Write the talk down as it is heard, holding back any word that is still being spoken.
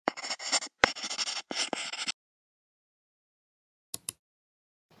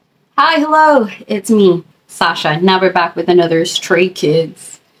Hi, hello, it's me, Sasha. Now we're back with another Stray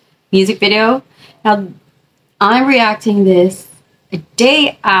Kids music video. Now, I'm reacting this a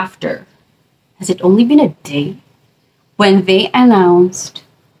day after. Has it only been a day? When they announced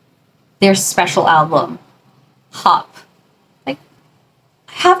their special album, Hop. Like,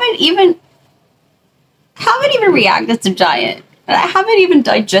 I haven't even reacted to Giant. I haven't even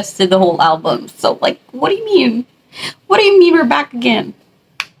digested the whole album. So, like, what do you mean? What do you mean we're back again?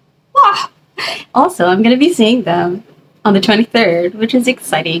 Wow. Also, I'm going to be seeing them on the 23rd, which is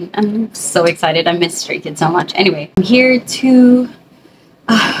exciting. I'm so excited. I miss Stray Kids so much. Anyway, I'm here to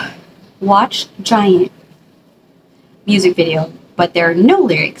watch Giant music video, but there are no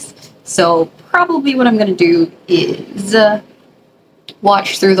lyrics. So probably what I'm going to do is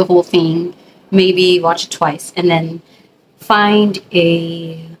watch through the whole thing, maybe watch it twice, and then find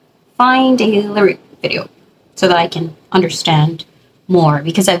a lyric video so that I can understand more,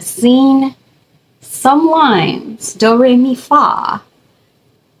 because I've seen some lines, do, re, mi, fa,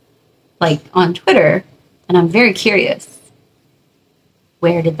 like on Twitter, and I'm very curious,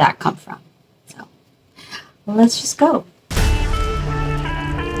 where did that come from? So let's just go.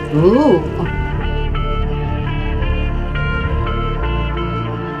 Ooh.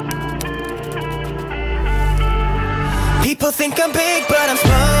 People think I'm big, but I'm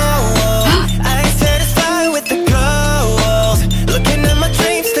small. I ain't satisfied with the goals. Looking at my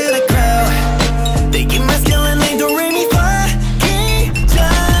dreams till they grow. They give my skill and they do re mi fa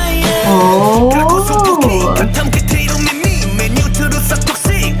giant. Oh.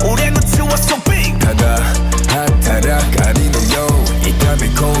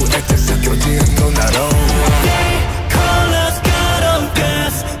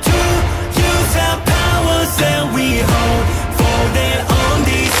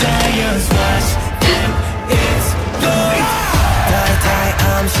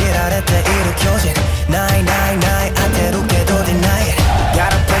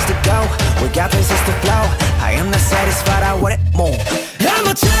 Got places to flow. I am not satisfied, I want it more. I'm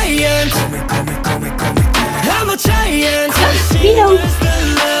a giant. I'm a giant. I'm a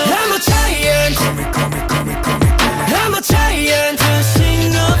giant. I'm a giant.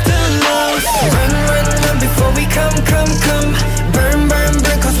 Pushing up the lows. Run before we come. Burn,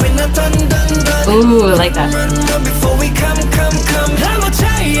 cause we're not done. Ooh, I like that. Run before we come. I'm a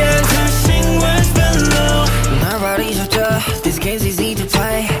giant. Pushing words below. My body's a just. This game's easy to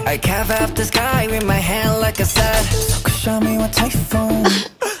play. I carve up the sky with my hand like I said. Show me what typhoon.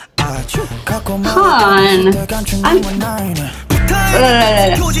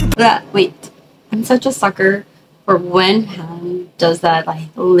 Wait, I'm such a sucker for when Han does that like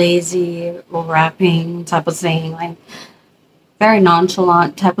lazy rapping type of thing, like very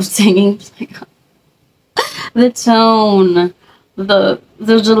nonchalant type of singing. The tone, the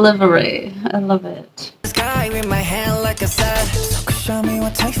delivery, I love it. Sky with my hand like I said. Show me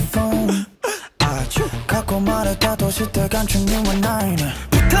what typhoon. 갖고 말했다 도시들 감춘 나인.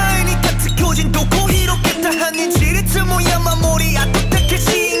 부타이니 같은 교진도 고히롭겠다 하는 지리트 모양만 머리 아토택해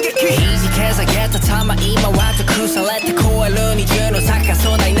신기해. 이직해서겠다 타마 이마 와도 쿠살레트 코어 눈이 주는 오사카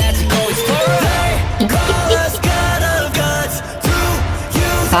소나이 나지고 있어. Cause God of gods to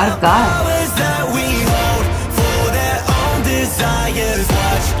use the powers that we hold for their own desires.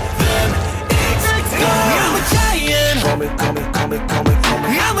 Watch them explode. I'm a giant. Call me.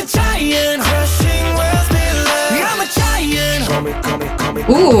 I'm a giant. Crushing worlds below. I'm a giant. Call me.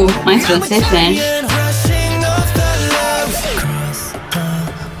 Ooh, nice transition. Rushing off the lows. Cross the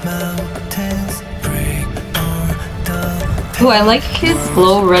mountains, break on the. Ooh, I like his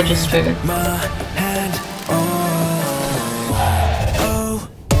slow register. My hand. Oh.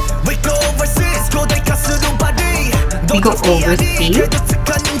 We go overseas. We go overseas.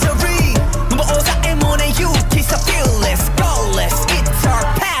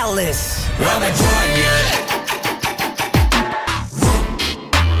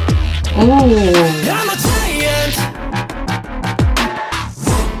 Ooh.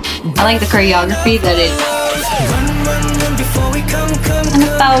 I like the choreography that it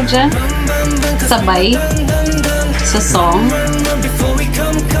nostalgia sabay sa song.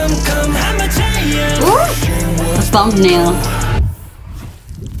 Ooh. The thumbnail.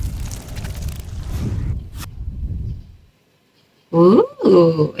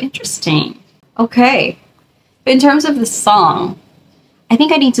 Ooh, interesting. Okay. In terms of the song, I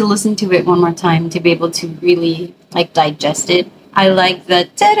think I need to listen to it one more time to be able to really like digest it. I like the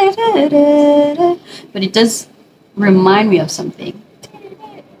da da da da da, but it does remind me of something.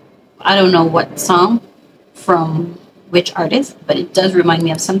 I don't know what song from which artist, but it does remind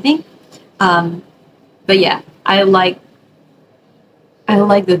me of something. But yeah, I like I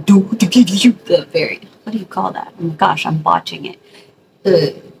like the very, what do you call that? Oh my gosh, I'm botching it.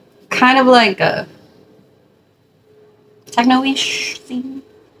 The kind of like a techno-ish thing.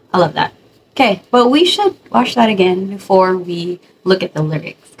 I love that. Okay, but we should watch that again before we look at the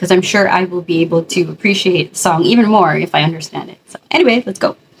lyrics, because I'm sure I will be able to appreciate the song even more if I understand it. So anyway, let's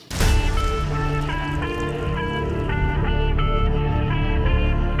go.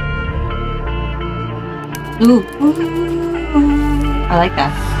 Ooh, I like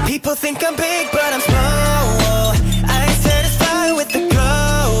that. People think I'm big, but I'm small. I ain't satisfied with the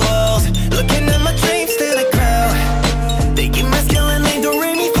goals. Looking at my dreams, still I grow. They give my skill and they don't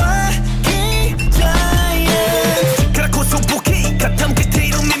really fucking giants. 그렇고 소복이 가탐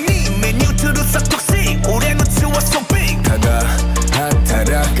그대로 미미 메뉴트로 싹둑씩 올해는 치웠어 big. 가다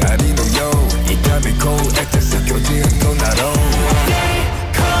하타라 가리노요 이따미고 액자서 교지은 또 나로.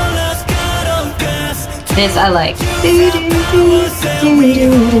 This I like.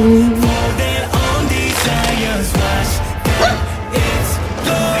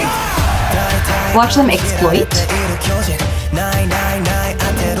 Watch them exploit.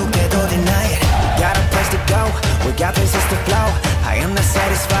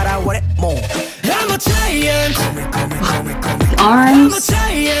 Arms.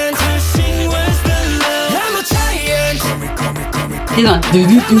 He's on.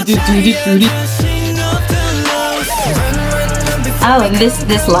 Oh, and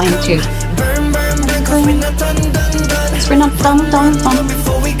this line too.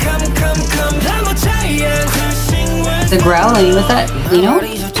 The growling, was that Lino?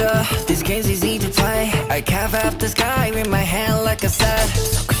 This game's easy to play. I carve out the sky with my hand like a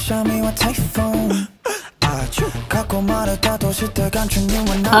sass. typhoon.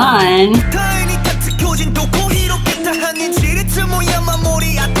 On.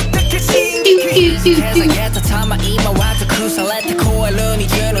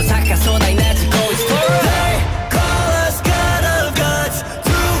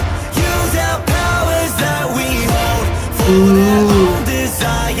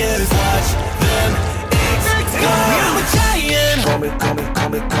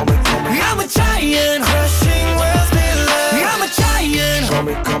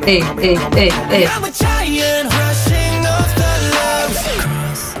 Hey, hey, hey, hey. I'm a giant rushing off the loves.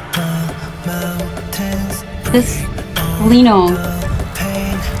 This Lino.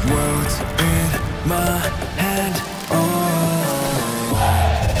 Words in my hand.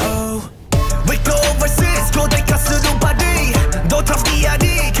 Oh. We go overseas. 고대 가스로 발이. 너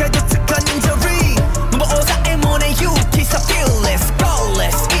탑기아리. 개저특한 인저리. 뭐 오사의 문에 you. Kiss a fearless.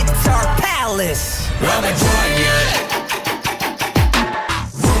 Flawless. It's our palace. I'm a giant.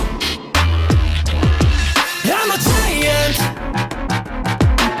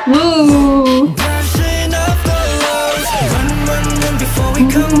 Woo!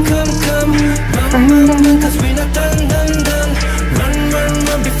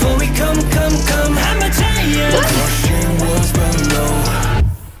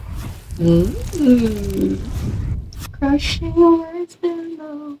 Crushing words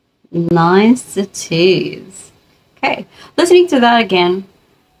below. Nice to tease. Okay, listening to that again,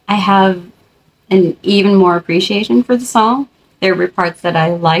 I have an even more appreciation for the song. There were parts that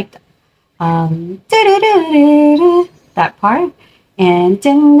I liked. That part. And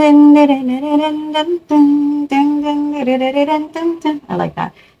I like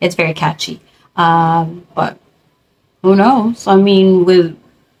that. It's very catchy. But who knows? I mean, with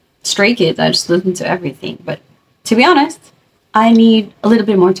Stray Kids, I just listen to everything. But to be honest, I need a little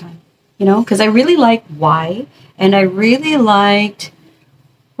bit more time. You know? Because I really liked Why. And I really liked...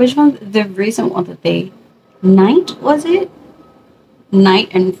 Which one? The recent one that they... Night, was it?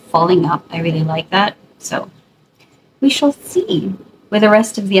 Night and Falling Up. I really like that. So we shall see. With the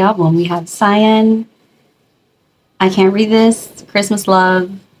rest of the album, we have Cyan, I Can't Read This, Christmas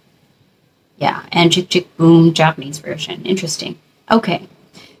Love, yeah, and Chick Chick Boom Japanese version. Interesting. Okay,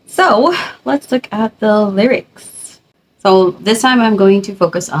 so let's look at the lyrics. So this time I'm going to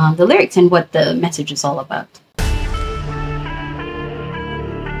focus on the lyrics and what the message is all about.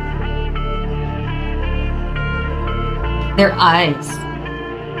 Their eyes.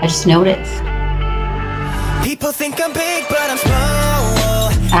 I just noticed. People think I'm big, but I'm small.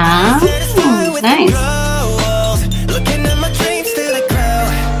 Ah, nice. Looking at my dreams, still I grow.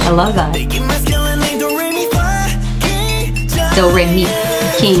 I love that. They give my skill and they don't really Do re mi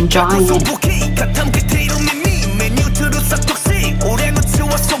king giant.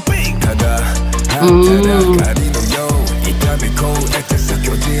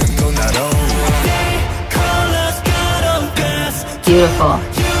 Beautiful.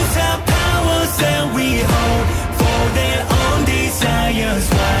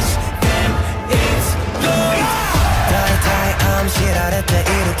 때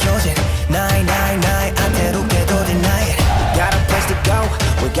일으켜진 999 안태롭게도 deny it. Got a place to go,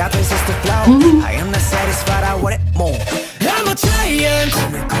 we got places to flow. I am not satisfied, I want it more. I'm a giant, call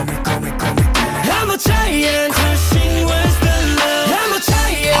me, call me, call me, call me. I'm a giant, crushing was the love. I'm a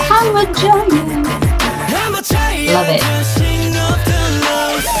giant, I'm a giant. I'm a giant, Love it. crushing of the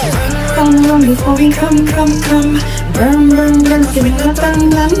love. Come run before we come. Burn, burn, burn, give me the dun.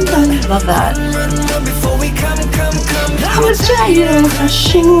 Love that. Run, run before we come. I'm a giant,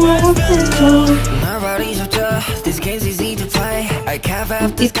 crushing with love. My body's so tough, this game's easy to play. I carve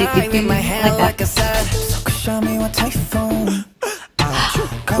out the sky with my hand like a sad. So show me what typhoon.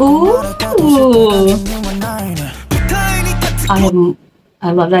 Ooh.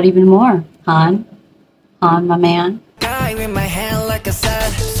 I love that even more. Han, my man.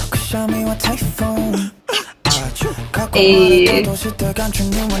 Hey.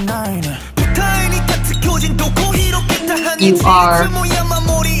 You are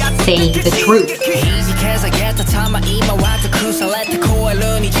saying the truth.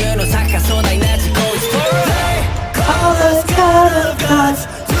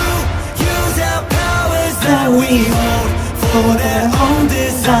 That we hold for their own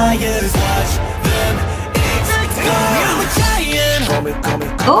desires. Watch them explode. I'm a giant.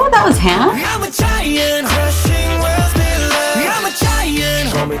 Oh, that was Han? I'm a giant. Crushing worlds below. I'm a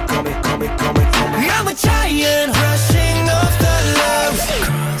giant. I'm a giant. Crushing off the lows.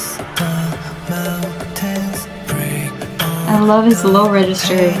 Cross the mountains. Break on. I love his low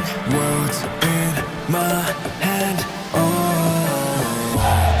register. Worlds in my hand.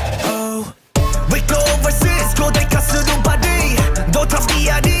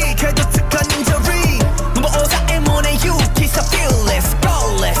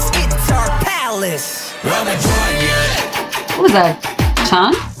 What was that?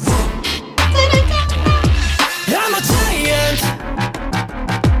 Chan?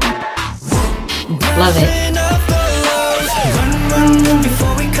 Love it.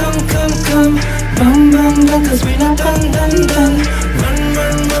 Before we come. Run, cause we're not done.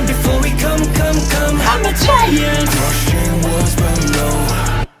 Run, before we come. I'm a giant. Crushing walls below.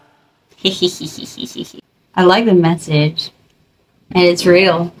 I like the message. And it's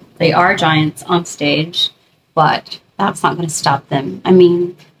real. They are giants on stage, but that's not going to stop them. I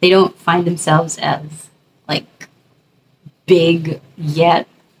mean, they don't find themselves as, like, big yet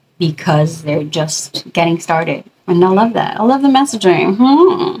because they're just getting started. And I love that. I love the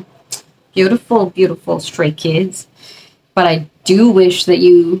messaging. Beautiful, beautiful Stray Kids. But I do wish that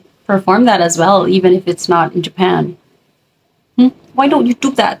you perform that as well, even if it's not in Japan. Why don't you do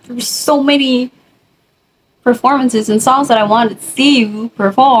that? There's so many performances and songs that I wanted to see you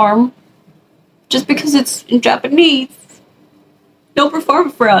perform. Just because it's in Japanese, don't perform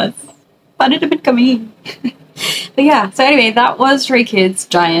it for us. Find it a bit kami. But yeah, so anyway, that was Stray Kids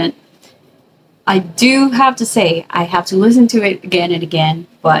Giant. I do have to say, I have to listen to it again and again,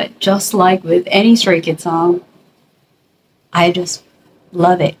 but just like with any Stray Kids song, I just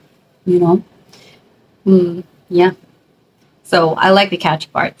love it, you know? Yeah. So I like the catchy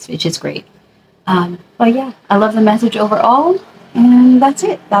parts, which is great. But yeah, I love the message overall, and that's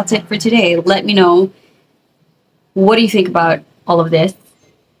it. That's it for today. Let me know, what do you think about all of this?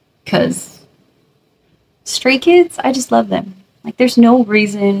 Because Stray Kids, I just love them. Like, there's no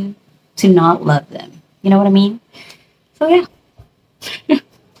reason to not love them. You know what I mean? So yeah.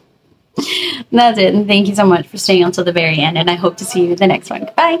 That's it, and thank you so much for staying until the very end, and I hope to see you in the next one.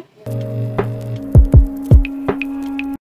 Bye!